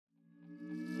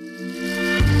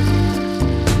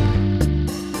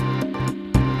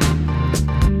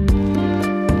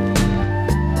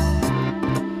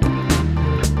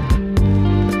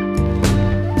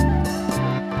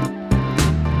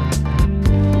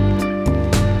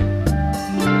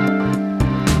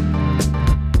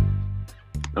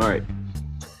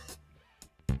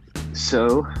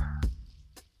So, how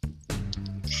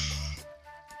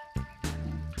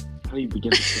do you begin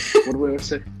this? What do I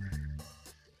say?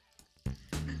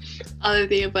 All of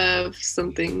the above,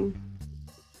 something.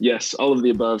 Yes, all of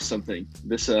the above, something.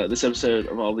 This episode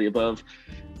of All of the Above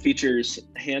features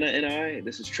Hannah and I.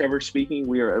 This is Trevor speaking.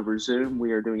 We are over Zoom.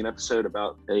 We are doing an episode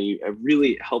about a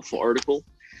really helpful article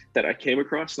that I came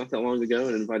across not that long ago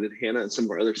and invited Hannah and some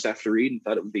of our other staff to read and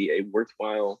thought it would be a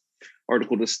worthwhile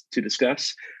article to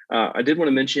discuss. I did want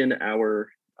to mention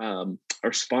our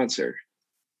sponsor.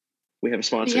 We have a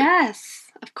sponsor. Yes,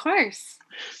 of course.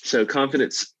 So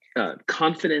Confidence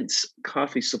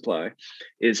Coffee Supply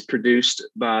is produced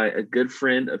by a good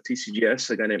friend of TCGS,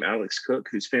 a guy named Alex Cook,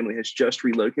 whose family has just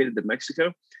relocated to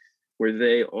Mexico, where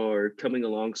they are coming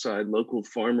alongside local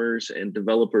farmers and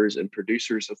developers and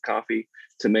producers of coffee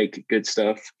to make good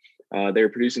stuff. They're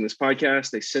producing this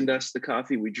podcast. They send us the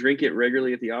coffee. We drink it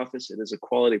regularly at the office. It is a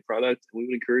quality product. We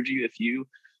would encourage you, if you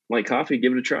like coffee,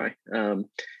 give it a try.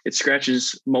 It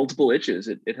scratches multiple itches.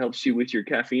 It helps you with your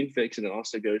caffeine fix, and it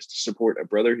also goes to support a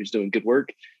brother who's doing good work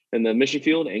in the mission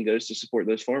field and goes to support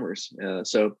those farmers.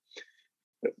 So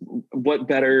what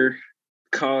better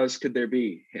cause could there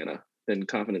be, Hannah, than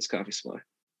Confidence Coffee Supply?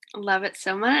 Love it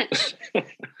so much.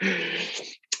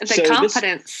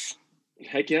 Confidence.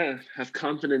 Heck yeah. Have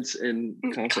confidence in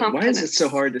confidence. Why is it so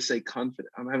hard to say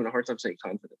confident? I'm having a hard time saying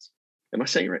confidence. Am I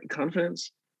saying it right?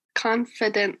 Confidence?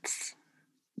 Confidence.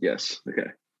 Yes. Okay.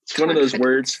 It's one of those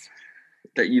words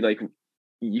that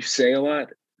you say a lot,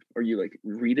 or you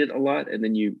read it a lot, and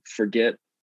then you forget.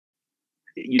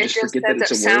 You just forget that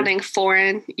it's a word. Sounding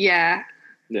foreign. Yeah.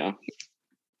 Yeah.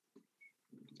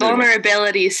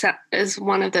 Vulnerability is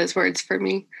one of those words for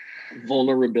me.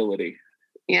 Vulnerability.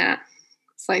 Yeah.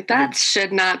 It's like, that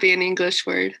should not be an English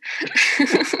word.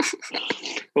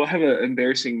 Well, I have an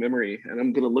embarrassing memory, and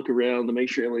I'm going to look around to make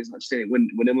sure Emily's not standing.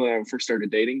 When Emily and I first started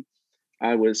dating,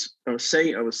 I was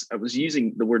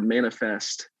using the word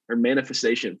manifest or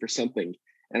manifestation for something,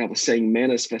 and I was saying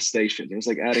manifestation. It was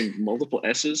like adding multiple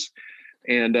S's,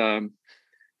 and it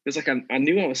was like I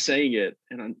knew I was saying it,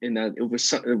 and it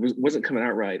wasn't coming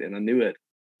out right, and I knew it.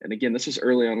 And again, this was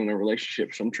early on in our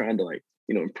relationship, so I'm trying to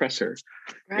impress her,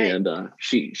 right. And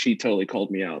she totally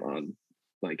called me out on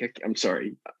I'm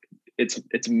sorry.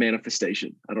 It's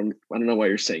manifestation. I don't know why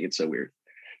you're saying it so weird.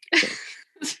 So.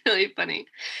 It's really funny.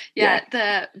 Yeah,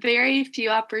 the very few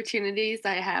opportunities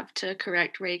I have to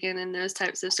correct Reagan in those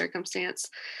types of circumstances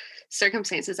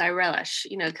I relish,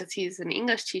 because he's an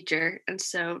English teacher. And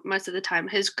so most of the time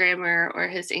his grammar or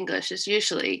his English is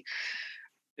usually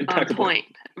impeccable. On point.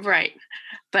 Right.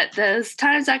 But those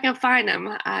times I can find him,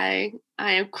 I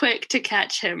am quick to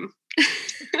catch him.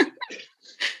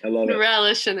 I love it.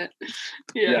 Relish in it.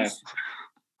 Yes. Yeah.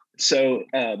 So,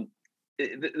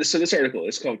 so this article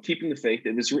is called "Keeping the Faith."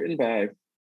 It was written by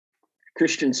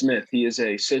Christian Smith. He is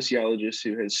a sociologist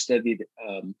who has studied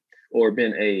or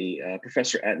been a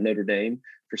professor at Notre Dame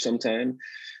for some time.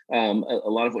 A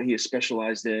lot of what he has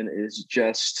specialized in is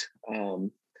just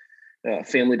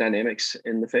family dynamics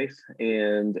in the faith,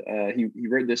 and he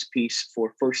wrote this piece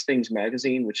for First Things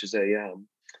Magazine, which is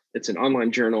it's an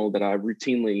online journal that I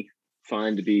routinely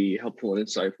find to be helpful and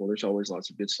insightful. There's always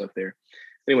lots of good stuff there.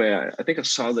 Anyway, I think I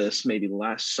saw this maybe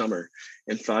last summer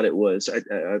and thought it was, I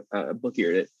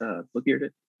book-eared it,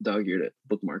 dog-eared it,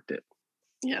 bookmarked it.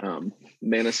 Yeah.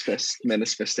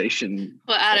 Manifestation.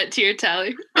 We'll add it to your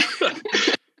tally.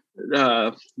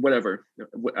 Whatever.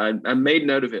 I made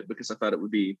note of it because I thought it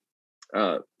would be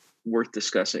worth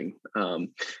discussing.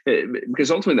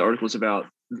 Because ultimately the article is about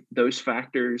those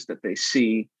factors that they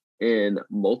see in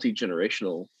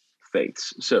multi-generational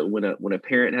faiths. So when a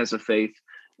parent has a faith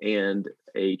and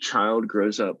a child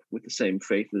grows up with the same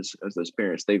faith as those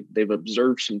parents, they've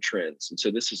observed some trends. And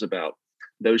so this is about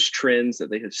those trends that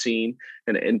they have seen.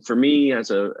 And for me,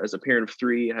 as a parent of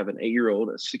three, I have an 8-year-old,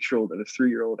 a 6-year-old, and a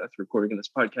 3-year-old after recording this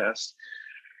podcast,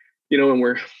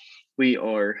 and we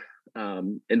are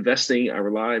investing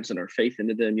our lives and our faith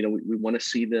into them. We want to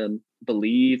see them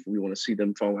believe. We want to see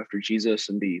them follow after Jesus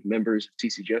and be members of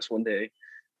TCGS one day.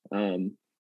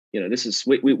 This is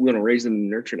we want to raise them in the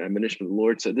nurture and admonition of the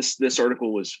Lord. So this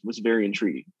article was very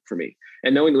intriguing for me,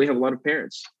 and knowing that we have a lot of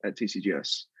parents at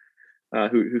TCGS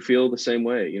who feel the same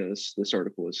way. This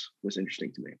article was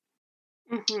interesting to me.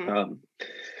 Mm-hmm.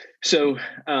 So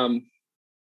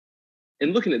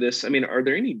in looking at this, are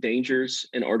there any dangers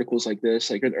in articles like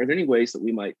this? Are there any ways that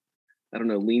we might,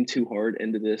 lean too hard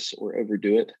into this or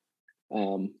overdo it?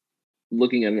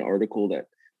 Looking at an article that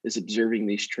is observing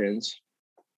these trends.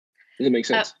 Does it make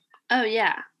sense? Oh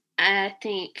yeah. I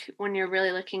think when you're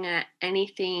really looking at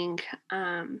anything,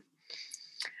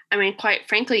 I mean, quite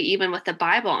frankly, even with the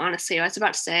Bible, honestly, I was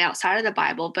about to say outside of the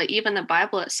Bible, but even the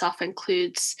Bible itself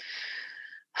includes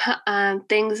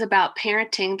things about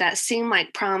parenting that seem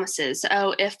like promises.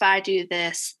 Oh, if I do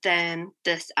this, then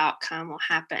this outcome will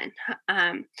happen.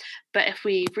 But if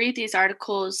we read these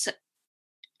articles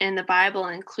in the Bible,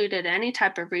 included any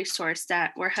type of resource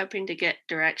that we're hoping to get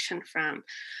direction from,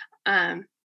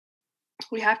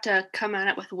 we have to come at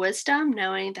it with wisdom,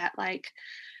 knowing that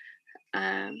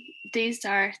these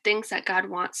are things that God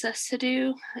wants us to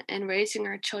do, and raising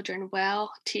our children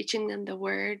well, teaching them the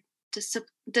word,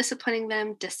 disciplining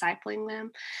them, discipling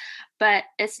them, but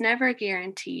it's never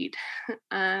guaranteed.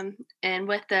 And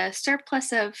with the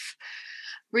surplus of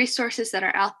resources that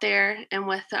are out there, and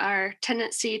with our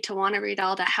tendency to want to read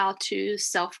all the how-to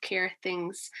self-care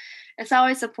things, it's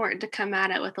always important to come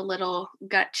at it with a little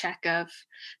gut check of,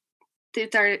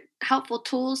 these are helpful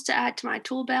tools to add to my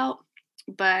tool belt,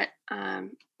 but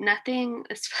nothing,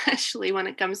 especially when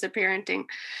it comes to parenting,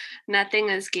 nothing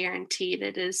is guaranteed.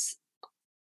 It is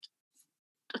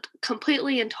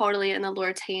completely and totally in the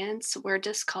Lord's hands. We're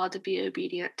just called to be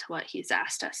obedient to what He's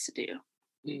asked us to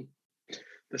do.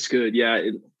 That's good. Yeah.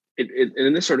 And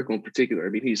in this article in particular, I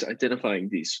mean, he's identifying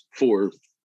these 4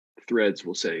 threads,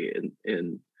 we'll say,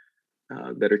 in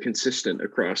that are consistent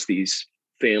across these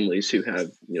families who have,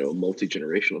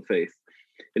 multi-generational faith.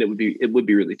 And it would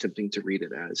be really tempting to read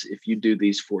it as, if you do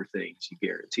these 4 things, you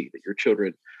guarantee that your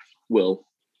children will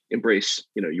embrace,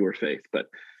 your faith. But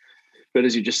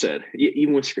as you just said,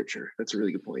 even with Scripture, that's a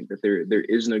really good point, that there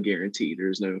is no guarantee. There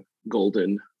is no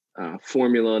golden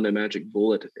formula, no magic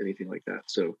bullet, anything like that.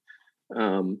 So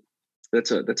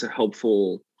that's a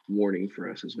helpful warning for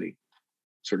us as we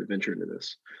sort of venture into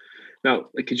this. Now,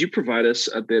 could you provide us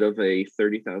a bit of a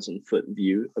 30,000 foot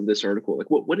view of this article?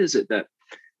 Like, what is it that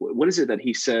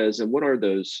he says, and what are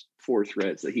those 4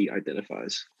 threads that he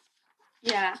identifies?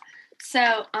 Yeah.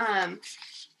 So I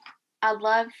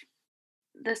love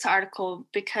this article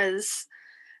because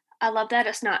I love that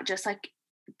it's not just like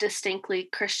distinctly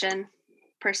Christian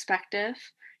perspective.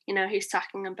 He's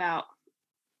talking about,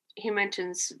 he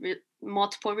mentions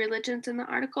multiple religions in the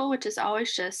article, which is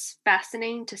always just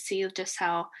fascinating to see just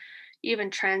how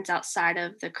even trends outside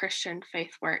of the Christian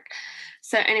faith work.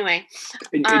 So anyway.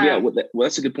 And yeah, well,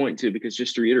 that's a good point too, because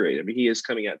just to reiterate, I mean, he is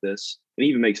coming at this, and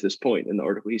he even makes this point in the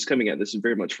article, he's coming at this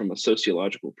very much from a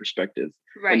sociological perspective,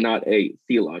 right, and not a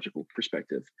theological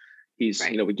perspective. He's,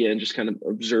 right, again, just kind of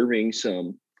observing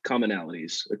some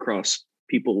commonalities across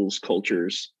people's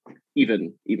cultures,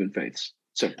 even faiths.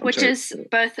 So, which is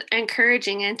both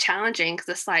encouraging and challenging, because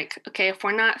it's like, okay, if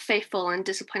we're not faithful in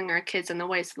disciplining our kids in the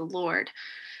ways of the Lord,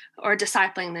 or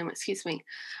discipling them,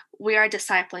 we are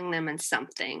discipling them in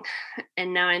something,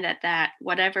 and knowing that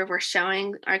whatever we're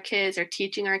showing our kids or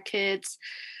teaching our kids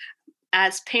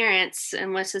as parents,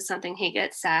 and this is something he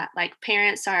gets at, like,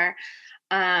 parents are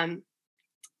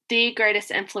the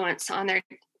greatest influence on their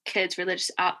kids'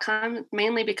 religious outcome,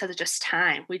 mainly because of just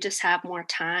time. We just have more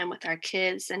time with our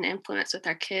kids and influence with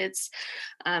our kids,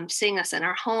 seeing us in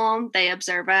our home. They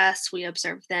observe us, we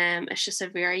observe them. It's just a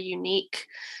very unique,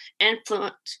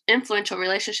 influential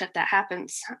relationship that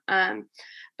happens.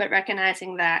 But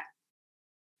recognizing that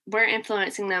we're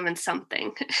influencing them in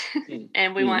something,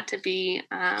 and we want to be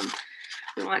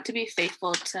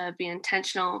faithful, to be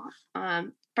intentional,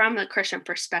 from the Christian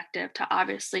perspective, to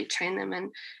obviously train them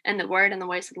in the word and the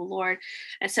ways of the Lord.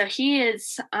 And so he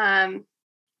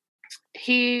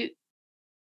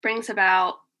brings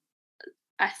about,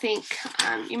 I think,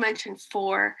 you mentioned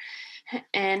 4,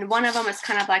 and one of them is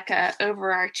kind of like a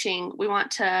overarching, we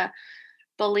want to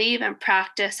believe and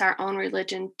practice our own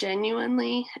religion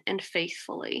genuinely and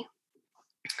faithfully.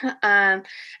 And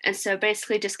so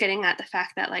basically just getting at the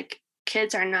fact that, like,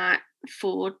 kids are not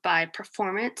fooled by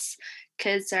performance.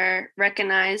 Kids are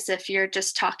recognized if you're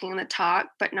just talking the talk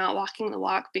but not walking the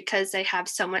walk, because they have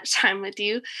so much time with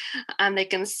you. They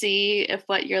can see if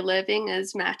what you're living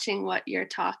is matching what you're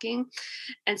talking.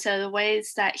 And so the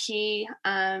ways that he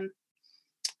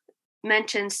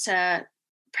mentions to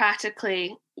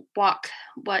practically walk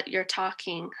what you're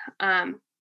talking,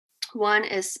 one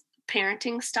is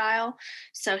parenting style.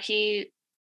 So he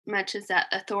mentions that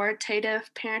authoritative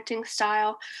parenting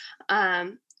style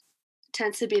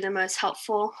tends to be the most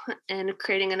helpful in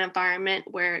creating an environment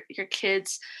where your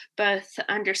kids both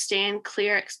understand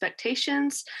clear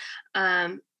expectations,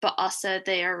 but also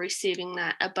they are receiving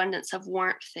that abundance of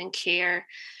warmth and care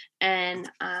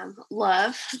and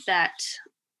love that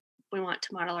we want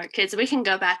to model our kids. We can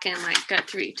go back and go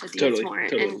through each of these more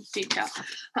in detail.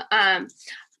 The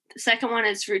second one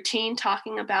is routine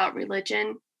talking about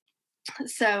religion.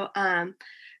 So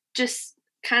just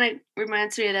kind of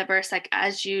reminds me of that verse, like,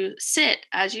 as you sit,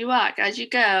 as you walk, as you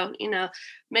go,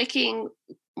 making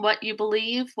what you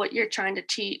believe, what you're trying to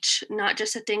teach, not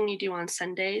just a thing you do on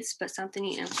Sundays, but something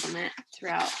you implement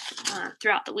throughout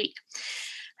the week.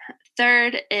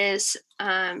 Third is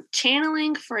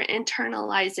channeling for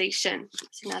internalization.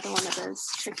 It's another one of those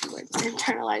tricky words,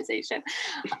 internalization.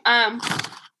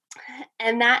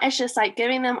 And that is just like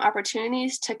giving them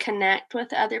opportunities to connect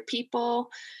with other people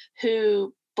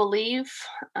who believe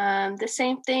the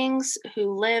same things,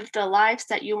 who live the lives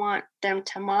that you want them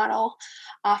to model,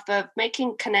 off of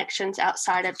making connections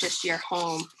outside of just your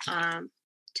home,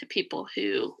 to people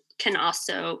who can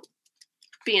also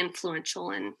be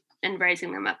influential in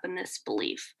raising them up in this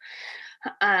belief.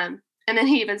 And then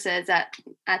he even says that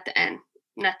at the end,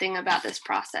 nothing about this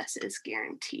process is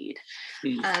guaranteed.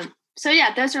 So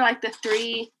yeah, those are like the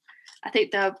three. I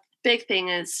think the big thing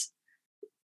is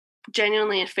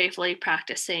genuinely and faithfully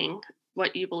practicing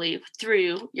what you believe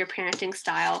through your parenting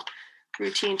style,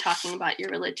 routine, talking about your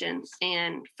religion,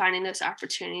 and finding those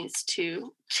opportunities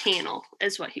to channel,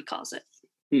 is what he calls it.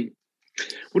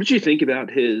 What did you think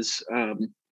about his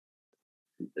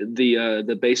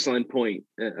the baseline point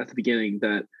at the beginning,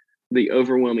 that the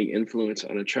overwhelming influence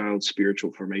on a child's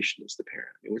spiritual formation is the parent?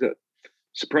 Was that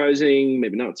surprising?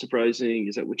 Maybe not surprising?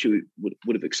 Is that what you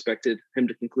would have expected him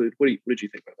to conclude? What did you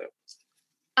think about that?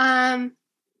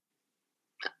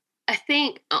 I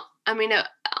think,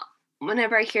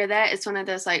 whenever I hear that, it's one of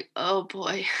those like, oh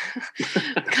boy,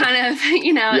 kind of,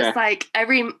 It's like a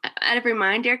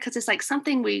reminder, because it's like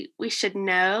something we should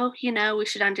know, we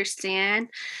should understand,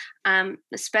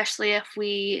 especially if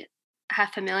we have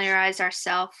familiarized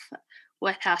ourselves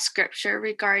with how Scripture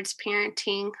regards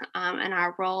parenting, and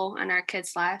our role in our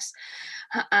kids' lives.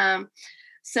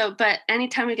 But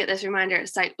anytime we get this reminder,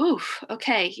 it's like, oof,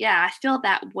 okay, yeah, I feel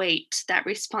that weight, that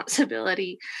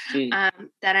responsibility,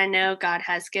 that I know God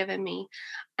has given me.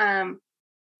 At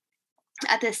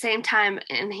the same time,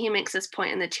 and he makes this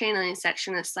point in the channeling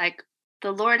section, it's like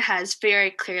the Lord has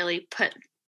very clearly put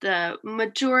the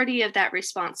majority of that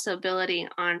responsibility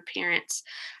on parents.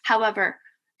 However,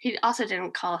 he also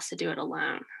didn't call us to do it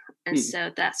alone. And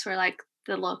so that's where like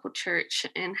the local church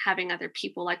and having other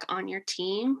people like on your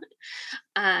team,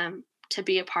 to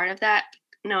be a part of that,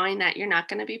 knowing that you're not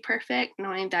going to be perfect,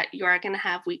 knowing that you are going to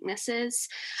have weaknesses.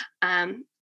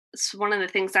 It's one of the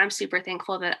things I'm super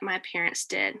thankful that my parents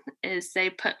did, is they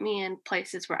put me in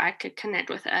places where I could connect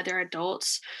with other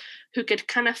adults who could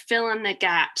kind of fill in the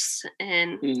gaps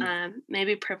and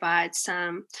maybe provide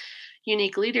some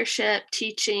unique leadership,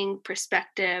 teaching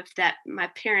perspective that my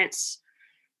parents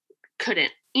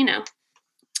couldn't,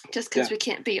 just because we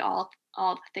can't be all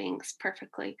the things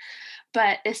perfectly.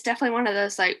 But it's definitely one of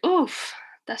those like, oof,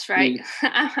 that's right.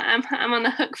 I'm on the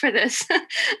hook for this.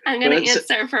 I'm going to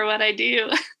answer for what I do.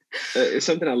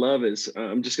 Something I love is,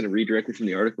 I'm just going to read directly from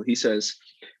the article. He says,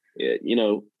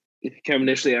 kind of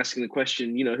initially asking the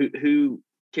question, who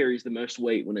carries the most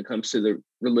weight when it comes to the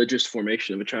religious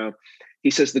formation of a child? He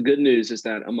says, the good news is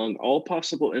that among all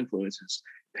possible influences,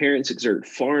 parents exert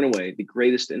far and away the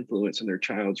greatest influence on their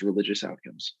child's religious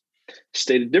outcomes.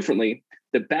 Stated differently,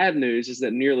 the bad news is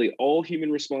that nearly all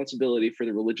human responsibility for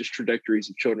the religious trajectories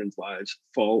of children's lives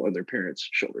fall on their parents'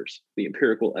 shoulders. The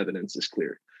empirical evidence is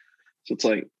clear. So it's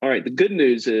like, all right, the good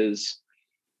news is,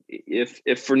 if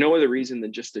for no other reason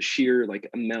than just the sheer like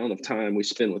amount of time we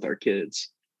spend with our kids,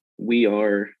 we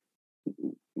are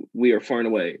far and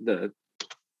away the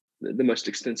most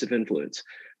extensive influence.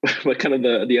 But kind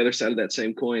of the other side of that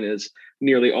same coin is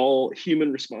nearly all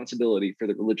human responsibility for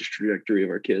the religious trajectory of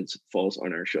our kids falls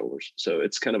on our shoulders. So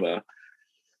it's kind of I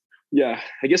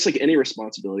guess like any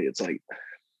responsibility, it's like,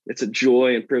 it's a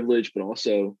joy and privilege, but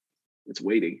also it's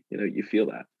weighty, you feel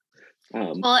that.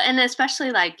 Well, and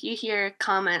especially like you hear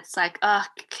comments like, oh,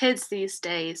 kids these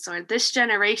days, or this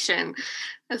generation.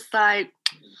 It's like,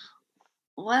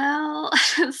 well,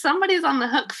 somebody's on the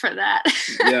hook for that.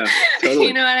 Yeah, totally.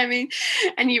 You know what I mean?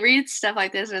 And you read stuff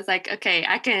like this and it's like, okay,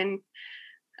 I can,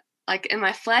 like in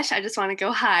my flesh, I just want to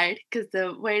go hide because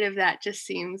the weight of that just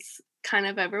seems kind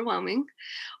of overwhelming.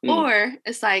 Or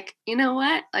it's like, you know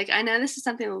what? Like, I know this is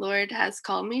something the Lord has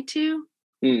called me to.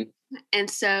 And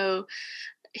so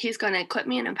he's going to equip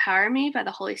me and empower me by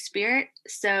the Holy Spirit.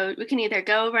 So we can either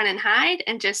go run and hide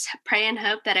and just pray and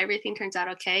hope that everything turns out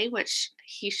okay, which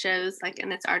he shows like in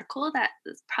this article that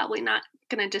is probably not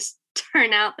going to just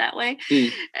turn out that way.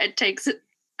 It takes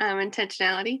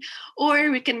intentionality.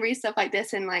 Or we can read stuff like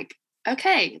this and like,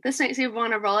 okay, this makes me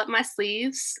want to roll up my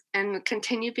sleeves and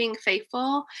continue being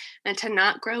faithful and to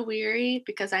not grow weary,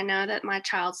 because I know that my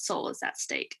child's soul is at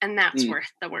stake and that's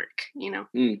worth the work,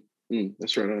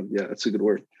 That's right on. Yeah, that's a good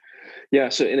word. Yeah.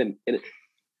 So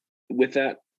with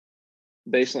that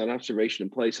baseline observation in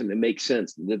place, and it makes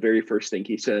sense. The very first thing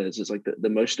he says is like the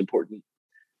most important,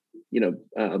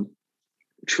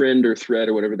 trend or thread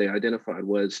or whatever they identified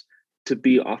was to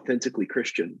be authentically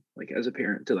Christian, like as a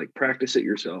parent, to like practice it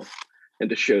yourself and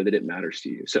to show that it matters to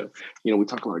you. So, we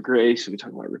talk about grace, and we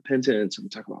talk about repentance, and we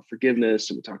talk about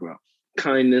forgiveness, and we talk about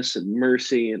kindness and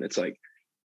mercy. And it's like,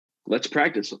 let's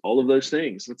practice all of those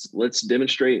things. Let's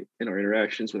demonstrate in our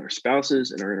interactions with our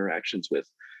spouses and our interactions with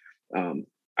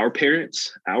our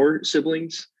parents, our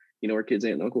siblings, our kids,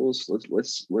 aunt, and uncles.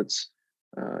 Let's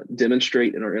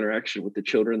demonstrate in our interaction with the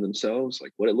children themselves,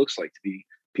 like what it looks like to be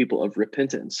people of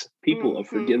repentance, people of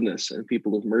forgiveness, and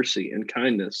people of mercy and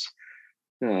kindness.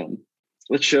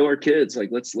 Let's show our kids, like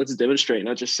let's demonstrate,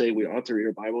 not just say we ought to read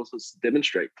our Bibles. Let's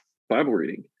demonstrate Bible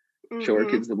reading. Show our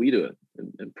kids that we do it,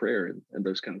 and prayer and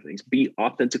those kind of things. Be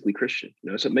authentically Christian.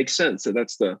 So it makes sense. So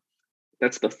that's the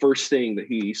first thing that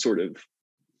he sort of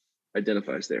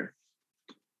identifies there.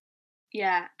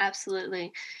 Yeah,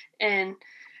 absolutely. And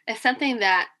it's something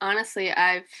that honestly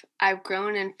I've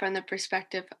grown in from the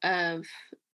perspective of,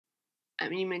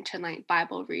 you mentioned like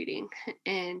Bible reading.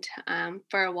 And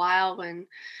for a while when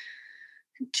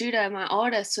Judah, my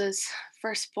oldest, was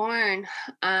first born,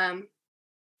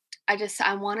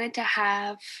 I wanted to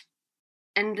have,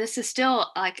 and this is still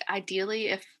like ideally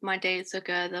if my days would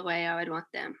go the way I would want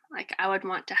them, like I would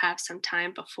want to have some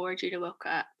time before Judah woke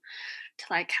up to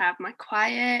like have my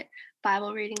quiet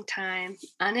Bible reading time,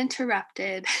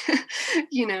 uninterrupted,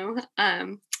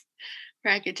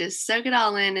 where I could just soak it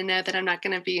all in and know that I'm not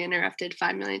going to be interrupted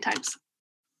 5 million times.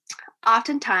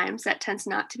 Oftentimes that tends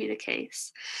not to be the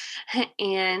case.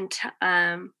 And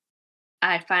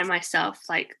I find myself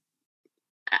like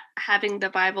having the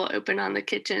Bible open on the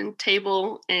kitchen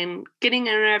table and getting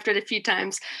interrupted a few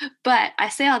times. But I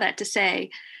say all that to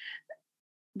say,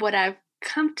 what I've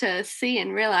come to see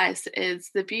and realize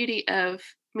is the beauty of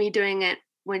me doing it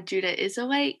when Judah is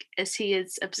awake is he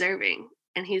is observing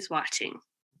and he's watching.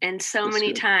 And so That's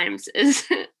many good. Times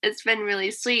it's been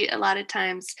really sweet. A lot of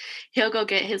times he'll go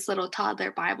get his little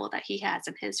toddler Bible that he has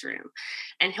in his room,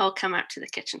 and he'll come up to the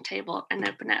kitchen table and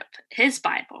open up his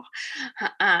Bible.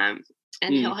 And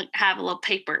he'll have a little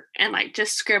paper and like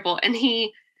just scribble. And he's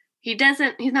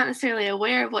not necessarily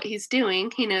aware of what he's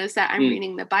doing. He knows that I'm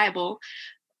reading the Bible,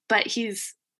 but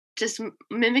he's just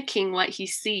mimicking what he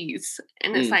sees.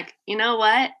 And it's like, you know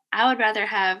what? I would rather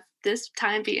have this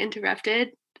time be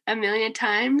interrupted 1 million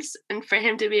times and for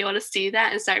him to be able to see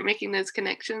that and start making those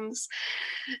connections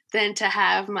than to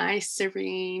have my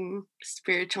serene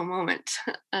spiritual moment.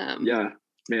 Yeah,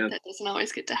 man. That doesn't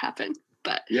always get to happen,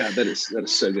 but yeah, that is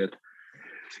so good.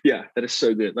 Yeah, that is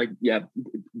so good. Like, yeah,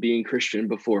 being Christian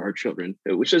before our children,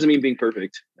 which doesn't mean being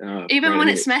perfect. Even when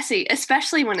it's messy,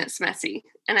 especially when it's messy.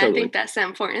 And Totally. I think that's the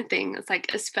important thing. It's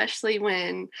like, especially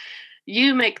when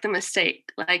you make the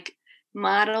mistake, like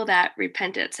model that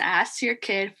repentance. Ask your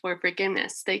kid for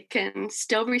forgiveness. They can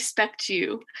still respect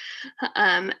you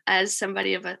as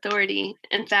somebody of authority.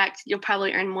 In fact, you'll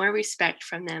probably earn more respect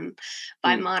from them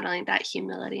by modeling that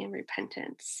humility and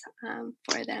repentance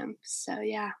for them. So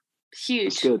yeah.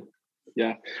 Huge. That's good.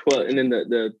 Yeah. Well, and then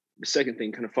the second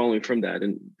thing kind of following from that,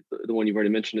 and the one you've already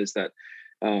mentioned, is that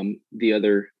the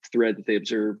other thread that they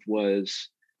observed was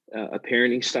a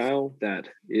parenting style that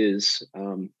is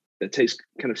that takes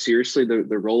kind of seriously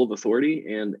the role of authority,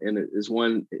 and it is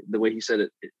one, the way he said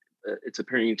it, it's a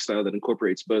parenting style that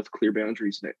incorporates both clear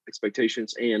boundaries and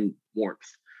expectations and warmth.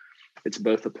 It's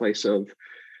both a place of,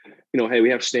 hey, we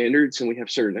have standards and we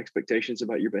have certain expectations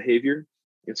about your behavior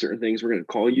and certain things we're going to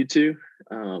call you to,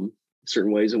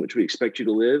 certain ways in which we expect you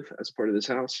to live as part of this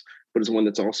house, but it's one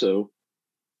that's also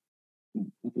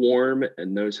warm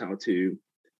and knows how to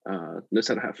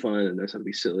have fun and knows how to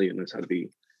be silly and knows how to be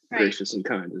gracious and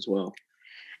kind as well.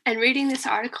 And reading this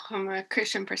article from a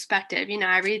Christian perspective,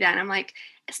 I read that and I'm like,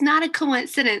 it's not a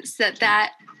coincidence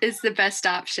that is the best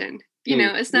option.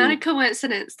 It's not a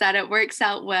coincidence that it works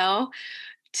out well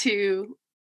to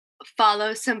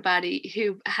follow somebody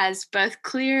who has both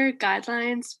clear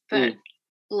guidelines, but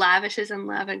lavishes in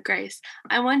love and grace.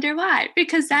 I wonder why,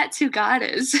 because that's who God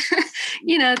is.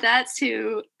 That's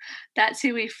who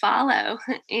we follow.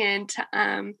 And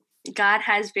God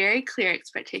has very clear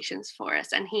expectations for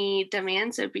us and he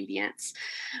demands obedience.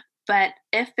 But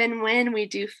if and when we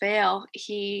do fail,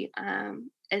 he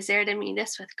is there to meet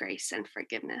us with grace and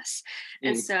forgiveness.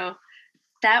 And so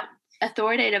that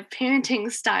authoritative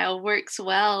parenting style works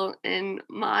well in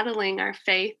modeling our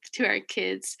faith to our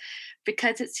kids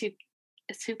because it's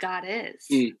who God is.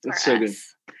 That's so good.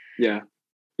 Yeah,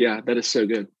 that is so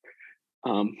good.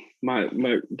 My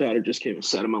daughter just came and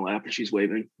sat in my lap and she's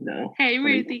waving now. Hey,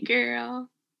 Ruthie girl.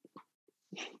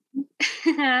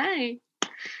 Hi.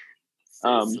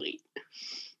 So sweet.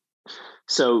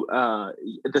 So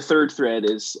the third thread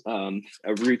is a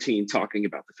routine talking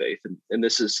about the faith, and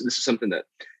this is something that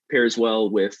pairs well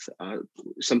with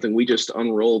something we just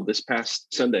unrolled this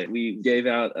past Sunday. We gave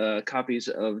out copies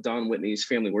of Don Whitney's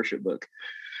Family Worship book.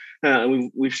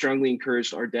 We've strongly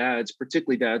encouraged our dads,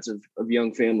 particularly dads of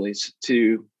young families,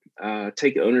 to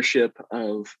take ownership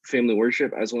of family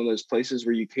worship as one of those places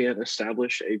where you can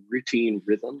establish a routine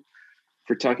rhythm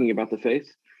for talking about the faith.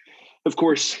 Of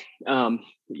course, the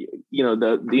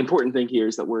important thing here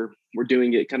is that we're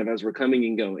doing it kind of as we're coming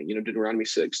and going. Deuteronomy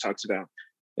 6 talks about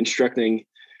instructing,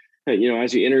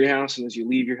 as you enter your house and as you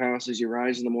leave your house, as you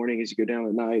rise in the morning, as you go down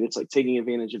at night. It's like taking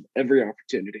advantage of every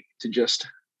opportunity to just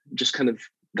kind of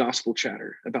gospel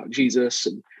chatter about Jesus,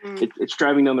 and it's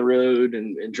driving down the road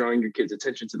and drawing your kids'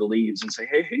 attention to the leaves and say,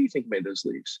 hey, who do you think made those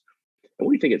leaves? And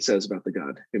what do you think it says about the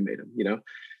God who made them?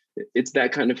 It's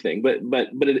that kind of thing. But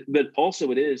also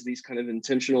it is these kind of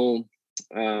intentional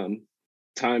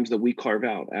times that we carve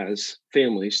out as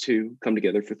families to come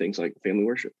together for things like family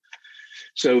worship.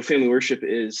 So family worship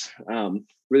is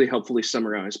really helpfully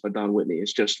summarized by Don Whitney.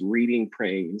 It's just reading,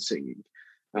 praying, and singing.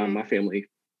 My family,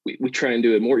 we try and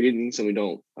do it more evenings than we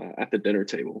don't at the dinner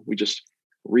table. We just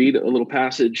read a little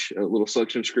passage, a little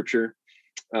selection of scripture,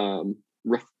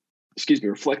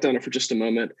 reflect on it for just a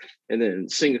moment, and then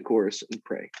sing a chorus and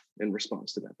pray in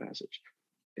response to that passage.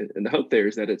 And the hope there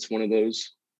is that it's one of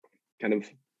those kind of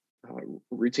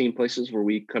routine places where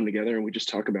we come together and we just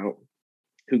talk about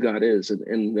who God is.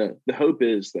 And the hope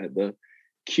is that the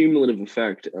cumulative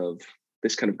effect of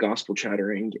this kind of gospel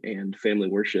chattering and family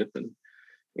worship and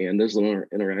those little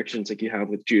interactions like you have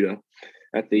with Judah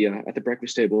at the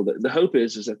breakfast table, the hope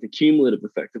is that the cumulative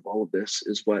effect of all of this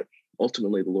is what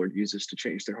ultimately the Lord uses to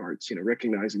change their hearts,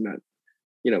 recognizing that,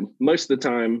 most of the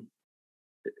time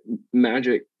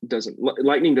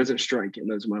lightning doesn't strike in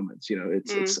those moments.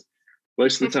 It's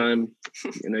most of the time,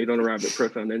 you don't arrive at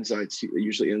profound insights. It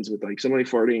usually ends with like somebody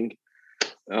farting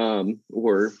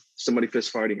or somebody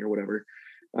fist fighting or whatever.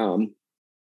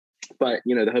 But,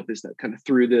 the hope is that kind of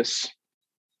through this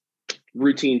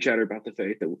routine chatter about the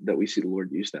faith that we see the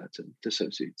Lord use that to sow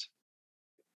seeds.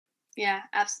 Yeah,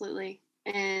 absolutely.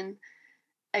 And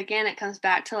again, it comes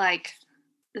back to like,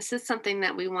 this is something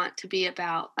that we want to be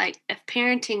about. Like if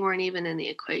parenting weren't even in the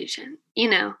equation,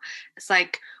 it's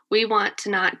like, we want to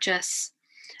not just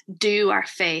do our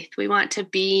faith. We want to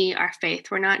be our faith.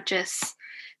 We're not just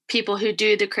people who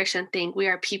do the Christian thing. We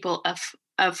are people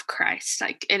of Christ.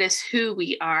 Like it is who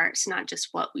we are. It's not just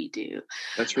what we do.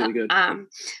 That's really good.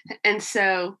 And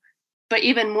so, but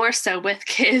even more so with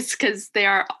kids because they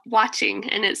are watching,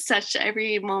 and it's such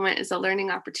every moment is a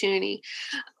learning opportunity.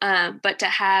 But to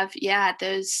have,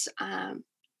 those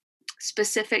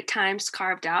specific times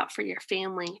carved out for your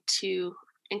family to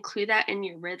include that in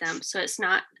your rhythm. So it's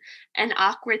not an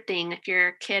awkward thing if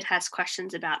your kid has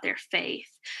questions about their faith.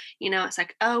 It's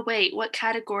like, oh, wait, what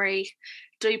category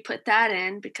do we put that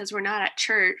in? Because we're not at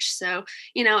church. So,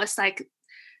 it's like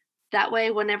that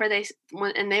way whenever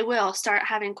they will start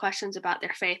having questions about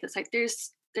their faith, it's like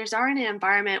there's already an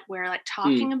environment where like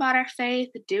talking about our faith,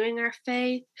 doing our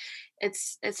faith,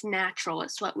 it's natural.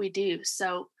 It's what we do.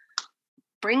 So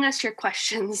bring us your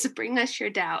questions, bring us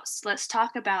your doubts. Let's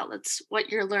talk about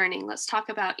what you're learning. Let's talk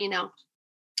about,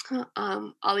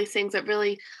 all these things that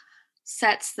really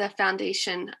sets the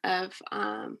foundation of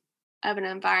an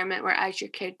environment where as your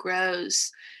kid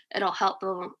grows, it'll help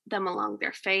them along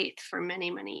their faith for many,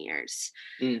 many years.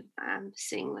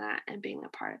 Seeing that and being a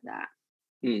part of that.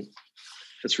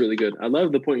 That's really good. I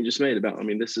love the point you just made about,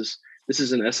 this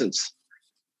is in essence,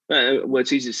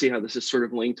 it's easy to see how this is sort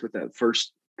of linked with that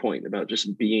first point about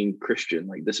just being Christian.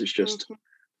 Like this is just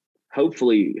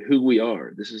hopefully who we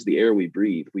are. This is the air we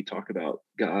breathe. We talk about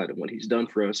God and what he's done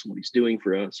for us and what he's doing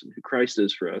for us and who Christ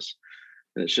is for us.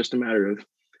 And it's just a matter of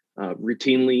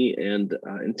routinely and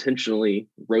intentionally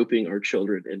roping our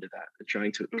children into that and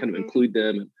trying to kind of include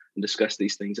them and discuss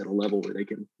these things at a level where they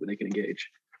can engage.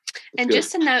 That's and good.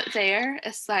 Just a note there,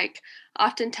 it's like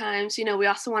oftentimes, we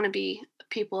also want to be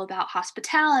people about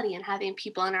hospitality and having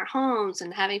people in our homes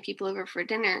and having people over for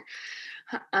dinner.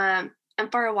 And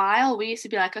for a while, we used to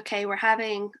be like, okay, we're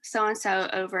having so-and-so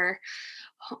over.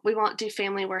 We won't do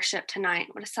family worship tonight.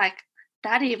 But it's like,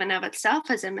 that even of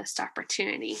itself is a missed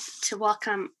opportunity to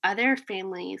welcome other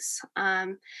families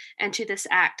into this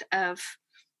act of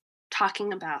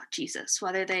talking about Jesus,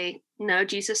 whether they know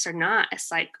Jesus or not.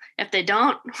 It's like, if they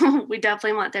don't, we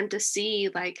definitely want them to see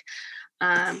like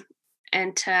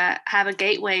and to have a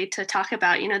gateway to talk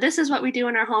about, this is what we do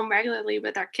in our home regularly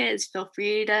with our kids. Feel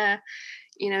free to,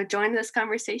 join this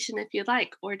conversation if you'd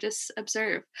like, or just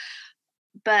observe.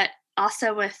 But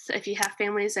also if you have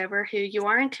families over who you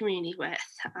are in community with,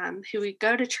 who we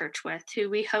go to church with, who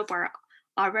we hope are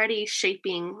already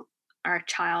shaping our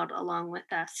child along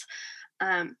with us,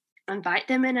 invite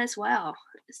them in as well,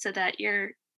 so that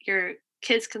your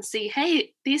kids can see,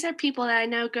 hey, these are people that I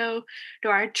know go to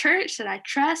our church that I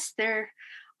trust. They're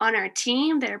on our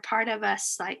team. They're part of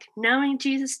us, like knowing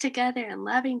Jesus together and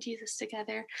loving Jesus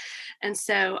together. And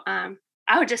so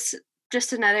I would just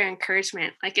another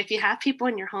encouragement, like if you have people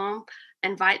in your home,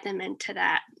 invite them into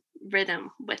that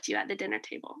rhythm with you at the dinner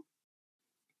table.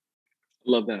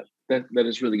 Love that. That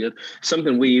is really good.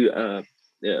 Something we have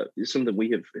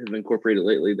incorporated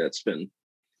lately that's been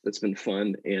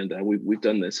fun, and we've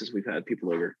done this as we've had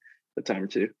people over a time or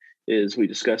two, is we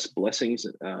discuss blessings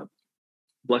and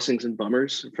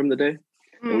bummers from the day.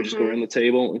 And we just go around the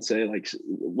table and say, like,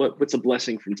 what's a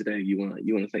blessing from today you want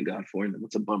to thank God for, and then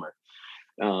what's a bummer.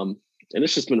 And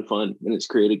it's just been fun, and it's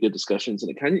created good discussions, and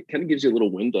it kind of gives you a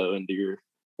little window into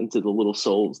the little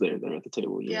souls there that are at the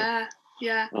table. Yeah.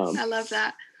 I love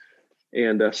that.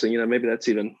 And so maybe that's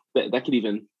even that could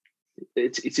even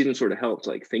it's even sort of helped,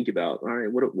 like, think about, all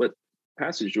right, what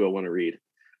passage do I want to read?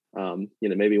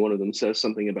 Maybe one of them says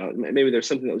something about, maybe there's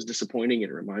something that was disappointing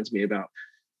and it reminds me about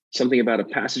something about a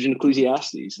passage in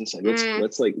Ecclesiastes, and say,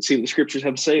 let's like see what the scriptures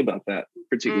have to say about that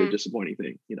particularly disappointing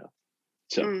thing,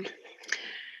 so.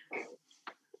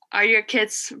 Are your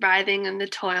kids writhing in the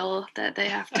toil that they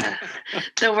have to,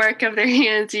 the work of their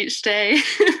hands each day?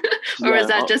 Or is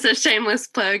that just a shameless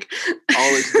plug?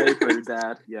 All is day for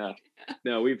Dad. Yeah.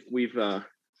 No, we've not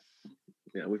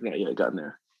yet gotten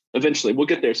there. Eventually, we'll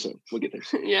get there soon.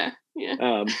 Yeah.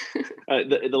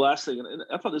 The last thing, and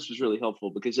I thought this was really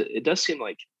helpful, because it does seem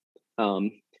like,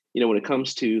 when it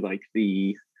comes to like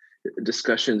the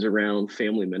discussions around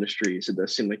family ministries, it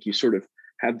does seem like you sort of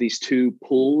have these two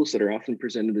pools that are often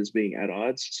presented as being at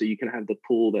odds. So you can have the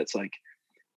pool that's like,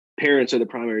 parents are the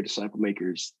primary disciple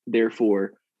makers,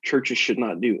 therefore churches should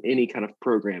not do any kind of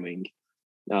programming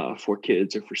for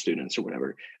kids or for students or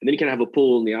whatever. And then you can have a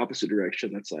pool in the opposite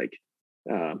direction that's like,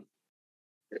 that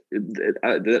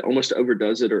almost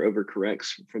overdoes it or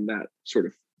overcorrects from that sort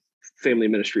of family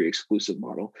ministry exclusive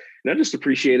model. And I just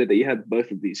appreciated that you had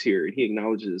both of these here. And he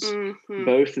acknowledges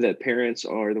both that parents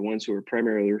are the ones who are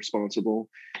primarily responsible,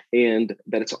 and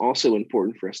that it's also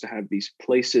important for us to have these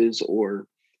places or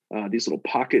these little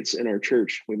pockets in our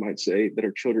church, we might say, that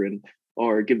our children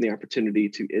are given the opportunity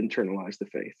to internalize the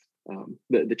faith,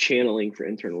 the channeling for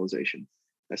internalization,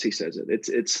 as he says it.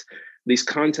 It's these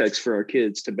contexts for our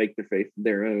kids to make their faith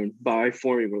their own by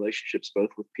forming relationships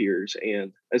both with peers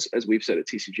and, as we've said at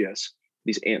TCGS,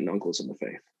 these aunt and uncles in the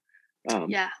faith.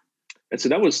 And so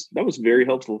that was very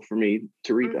helpful for me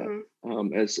to read that,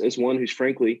 as one who's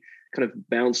frankly kind of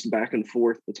bounced back and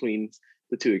forth between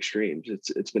the two extremes.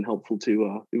 It's been helpful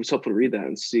to it was helpful to read that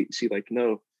and see like,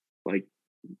 no, like,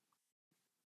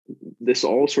 this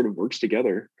all sort of works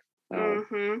together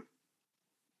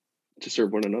to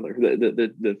serve one another.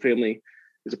 The family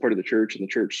is a part of the church, and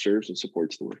the church serves and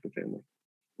supports the work of the family.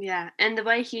 Yeah. And the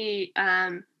way he,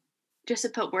 just to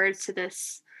put words to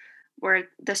this word,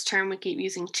 this term we keep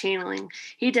using, channeling,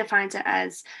 he defines it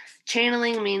as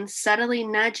channeling means subtly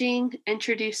nudging,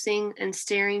 introducing, and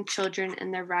steering children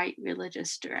in the right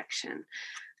religious direction.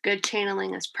 Good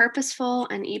channeling is purposeful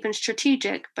and even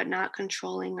strategic, but not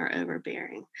controlling or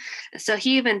overbearing. So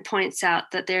he even points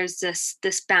out that there's this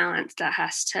balance that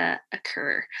has to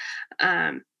occur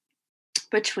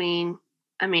between,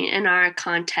 in our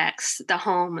context, the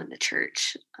home and the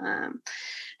church.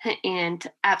 And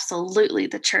absolutely,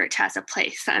 the church has a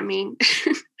place.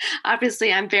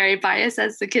 Obviously, I'm very biased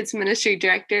as the kids ministry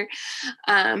director.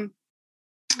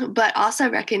 But also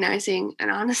recognizing, and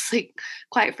honestly,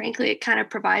 quite frankly, it kind of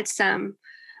provides some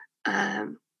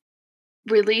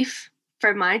relief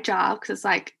for my job, because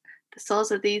like the souls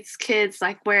of these kids,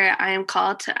 like where I am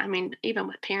called to, even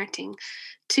with parenting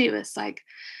too, it's like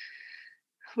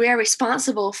we are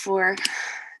responsible for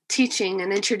teaching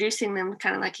and introducing them,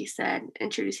 kind of like you said,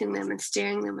 introducing them and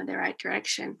steering them in the right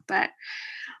direction. But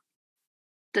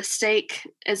the stake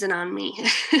isn't on me,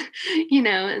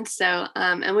 and so,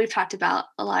 and we've talked about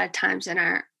a lot of times in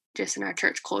our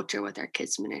church culture with our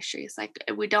kids ministries, like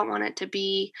we don't want it to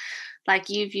be like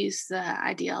you've used the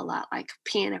idea a lot, like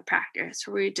piano practice,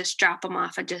 where we just drop them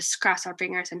off and just cross our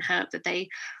fingers and hope that they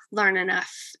learn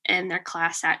enough in their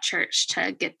class at church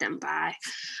to get them by.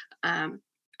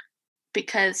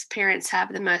 because parents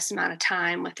have the most amount of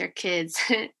time with their kids.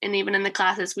 And even in the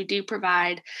classes we do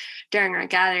provide during our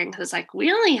gatherings, it's like,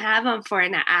 we only have them for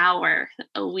an hour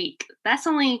a week. That's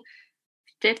only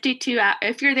 52 hours.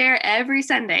 If you're there every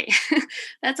Sunday,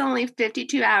 that's only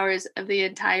 52 hours of the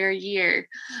entire year,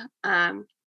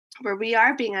 where we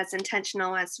are being as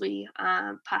intentional as we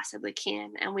possibly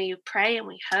can. And we pray and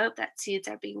we hope that seeds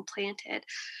are being planted.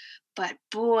 But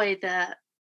boy,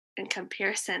 in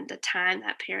comparison, the time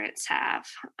that parents have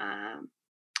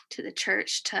to the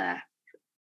church to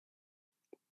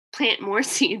plant more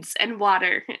seeds and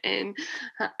water, and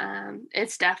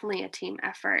it's definitely a team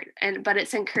effort. But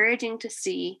it's encouraging to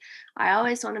see. I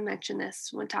always want to mention this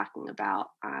when talking about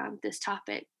this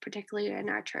topic, particularly in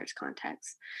our church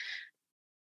context.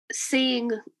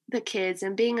 Seeing the kids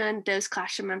and being in those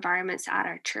classroom environments at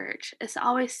our church, it's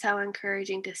always so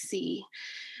encouraging to see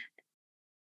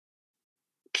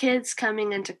kids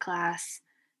coming into class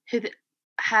who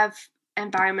have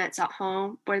environments at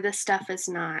home where this stuff is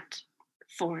not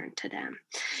foreign to them.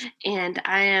 And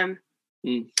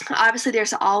obviously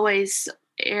there's always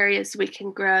areas we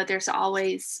can grow. There's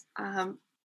always,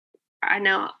 I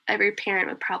know every parent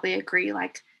would probably agree,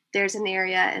 like, there's an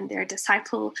area in their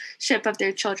discipleship of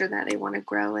their children that they want to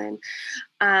grow in.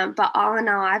 But all in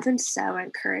all, I've been so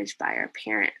encouraged by our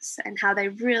parents and how they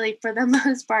really, for the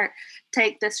most part,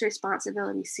 take this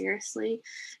responsibility seriously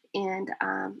and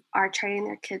are training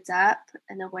their kids up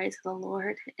in the ways of the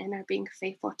Lord and are being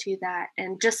faithful to that.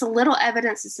 And just a little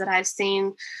evidences that I've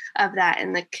seen of that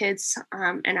in the kids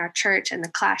in our church and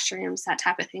the classrooms, that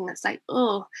type of thing. That's like,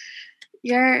 oh,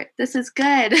 this is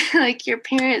good. Like, your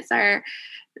parents are,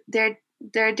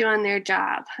 they're doing their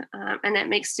job, and it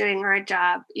makes doing our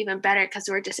job even better because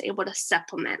we're just able to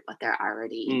supplement what they're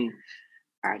already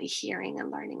hearing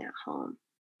and learning at home.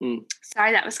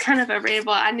 Sorry, that was kind of a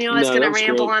ramble. I knew I was going to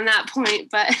ramble on that point,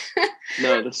 but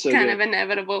no, that's so kind good. of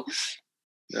inevitable.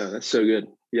 No, that's so good.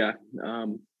 Yeah,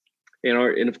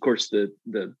 and of course the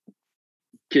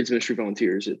kids ministry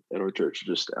volunteers at our church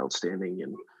are just outstanding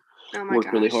and work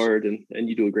really hard, and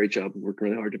you do a great job of working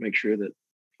really hard to make sure that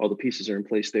all the pieces are in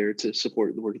place there to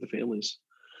support the work of the families.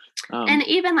 And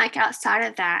even like outside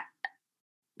of that,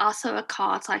 also a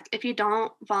call. It's like, if you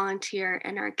don't volunteer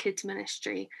in our kids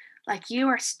ministry, like, you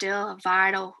are still a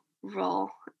vital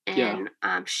role in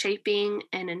shaping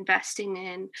and investing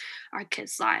in our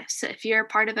kids' lives. So if you're a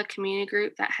part of a community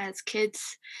group that has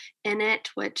kids in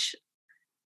it, which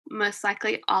most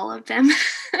likely all of them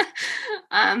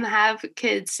have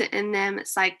kids in them,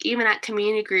 it's like, even at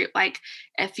community group, like,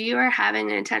 if you are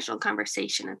having an intentional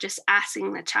conversation of just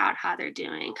asking the child how they're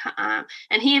doing,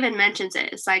 and he even mentions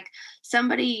it, it's like,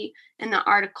 somebody in the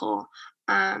article,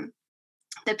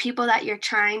 the people that you're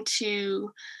trying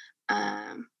to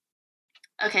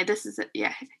this is it.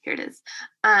 Yeah, here it is.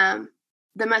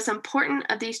 The most important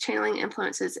of these channeling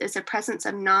influences is the presence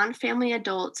of non-family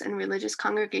adults in religious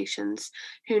congregations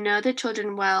who know the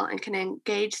children well and can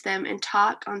engage them and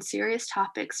talk on serious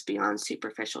topics beyond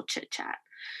superficial chit-chat.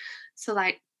 So,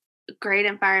 like, great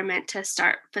environment to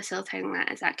start facilitating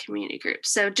that is that community group.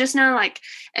 So just know, like,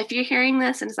 if you're hearing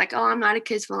this and it's like, oh, I'm not a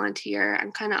kids volunteer,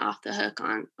 I'm kind of off the hook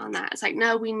on that. It's like,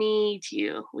 no, we need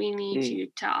you. We need you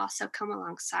to also come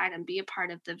alongside and be a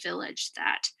part of the village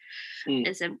that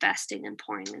is investing and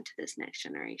pouring into this next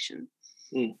generation.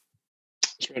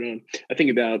 That's right on. I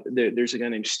think about, there's a guy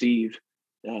named Steve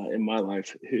in my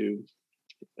life who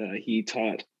he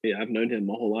taught. I've known him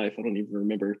my whole life. I don't even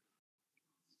remember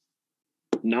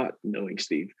not knowing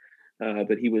Steve,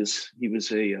 but he was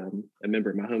a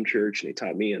member of my home church, and he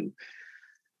taught me in,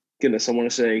 goodness, I want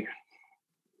to say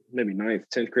maybe 9th,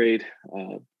 10th grade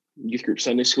youth group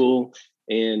Sunday school,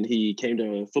 and he came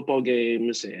to football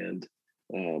games, and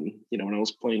when I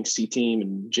was playing C team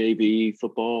and JV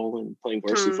football and playing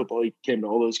varsity football, he came to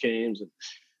all those games, and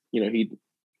he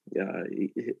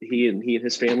and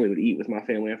his family would eat with my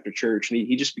family after church, and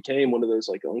he just became one of those,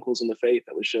 like, uncles in the faith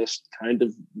that was just kind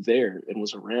of there and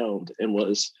was around and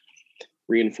was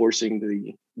reinforcing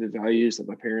the values that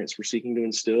my parents were seeking to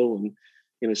instill,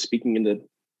 and speaking into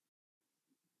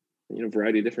a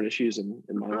variety of different issues in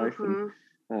my life. And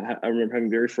I remember having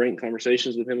very frank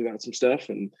conversations with him about some stuff,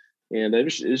 and it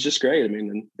was just great. I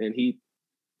mean, and he,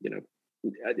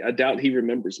 I doubt he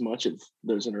remembers much of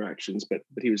those interactions, but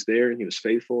he was there, and he was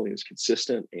faithful, and he was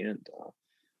consistent, and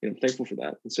I'm thankful for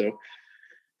that. And so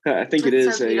I think it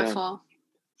is so beautiful.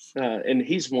 And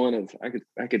he's one of, I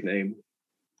could name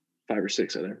 5 or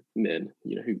 6 other men,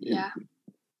 who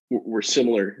were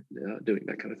similar, doing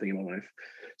that kind of thing in my life.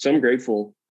 So I'm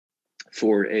grateful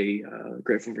for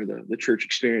the church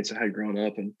experience I had growing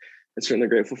up, and certainly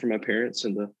grateful for my parents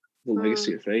and the the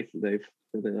legacy of faith that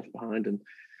they left behind. And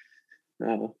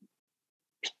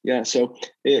so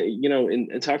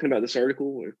in talking about this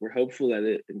article, we're hopeful that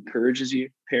it encourages you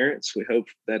parents. We hope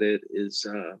that it is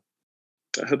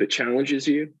I hope it challenges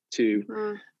you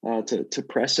to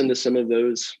press into some of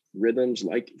those rhythms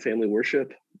like family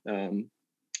worship.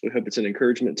 We hope it's an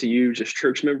encouragement to you, just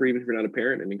church member, even if you're not a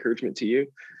parent, an encouragement to you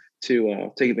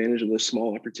to take advantage of those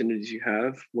small opportunities you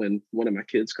have. When one of my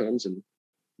kids comes and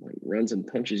like runs and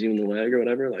punches you in the leg or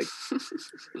whatever, like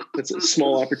that's a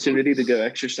small opportunity to go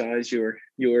exercise your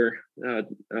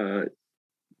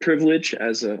privilege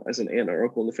as an aunt or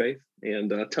uncle in the faith,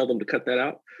 and tell them to cut that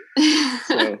out.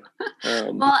 So,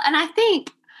 well, and I think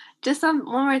just one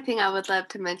more thing I would love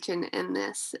to mention in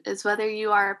this is whether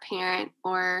you are a parent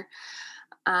or,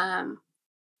 an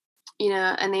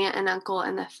aunt and uncle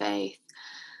in the faith,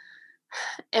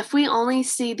 if we only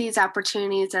see these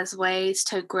opportunities as ways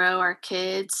to grow our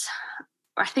kids,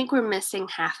 I think we're missing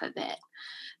half of it,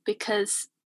 because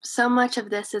so much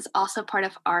of this is also part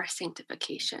of our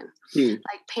sanctification.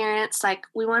 Like parents, like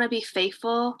we want to be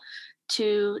faithful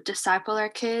to disciple our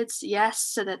kids, yes,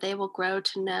 so that they will grow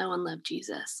to know and love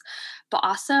Jesus, but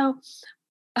also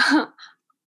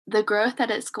the growth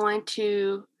that it's going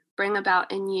to bring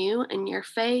about in you and your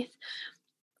faith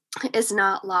is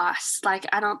not lost. Like,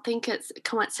 I don't think it's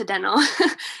coincidental.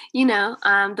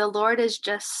 The Lord is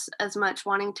just as much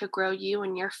wanting to grow you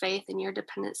and your faith and your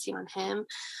dependency on him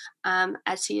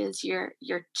as he is your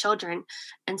children.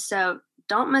 And so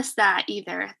don't miss that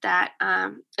either, that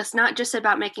it's not just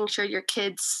about making sure your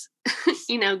kids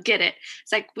get it.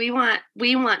 It's like we want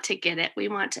to get it. We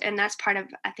want to, and that's part of,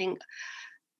 I think,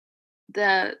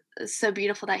 so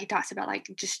beautiful that he talks about, like,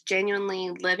 just genuinely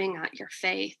living out your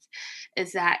faith,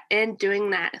 is that in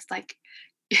doing that, it's like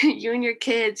you and your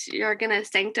kids, you're going to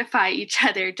sanctify each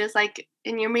other, just like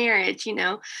in your marriage, you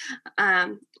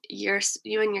and your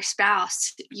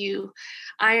spouse,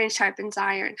 iron sharpens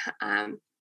iron.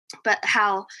 But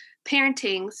how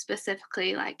parenting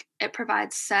specifically, like, it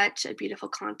provides such a beautiful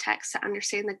context to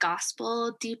understand the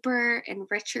gospel deeper and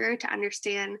richer, to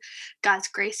understand God's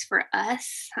grace for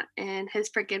us and his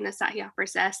forgiveness that he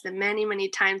offers us, the many, many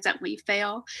times that we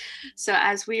fail. So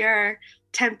as we are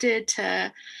tempted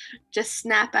to just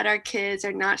snap at our kids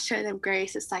or not show them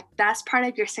grace, it's like that's part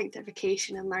of your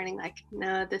sanctification and learning, like,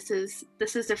 no, this is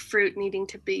a fruit needing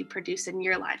to be produced in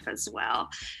your life as well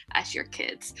as your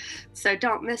kids. So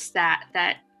don't miss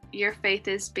that your faith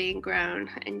is being grown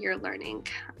and you're learning.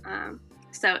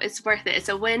 So it's worth it. It's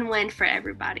a win-win for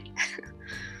everybody.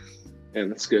 Yeah,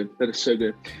 that's good. That is so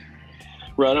good.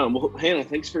 Right on. Well, Hannah,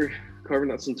 thanks for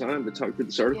carving out some time to talk through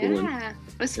this article. Yeah, it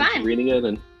was fun reading it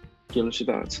and giving us your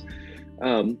thoughts.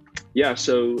 So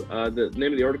the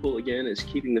name of the article again is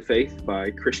Keeping the Faith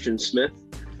by Christian Smith.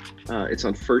 It's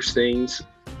on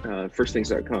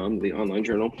firstthings.com, the online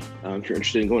journal, if you're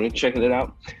interested in going and checking it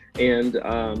out. And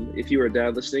if you are a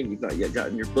dad listening, you've not yet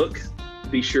gotten your book,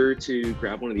 be sure to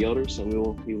grab one of the elders and we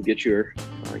will get your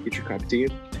copy to you.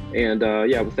 And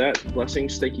with that,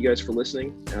 blessings. Thank you guys for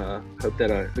listening. Hope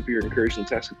you're encouraged in the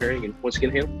task of parenting. And once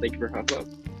again, Hannah, thank you for hopping up.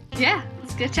 Yeah,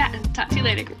 it's good chatting. Talk to you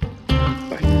later.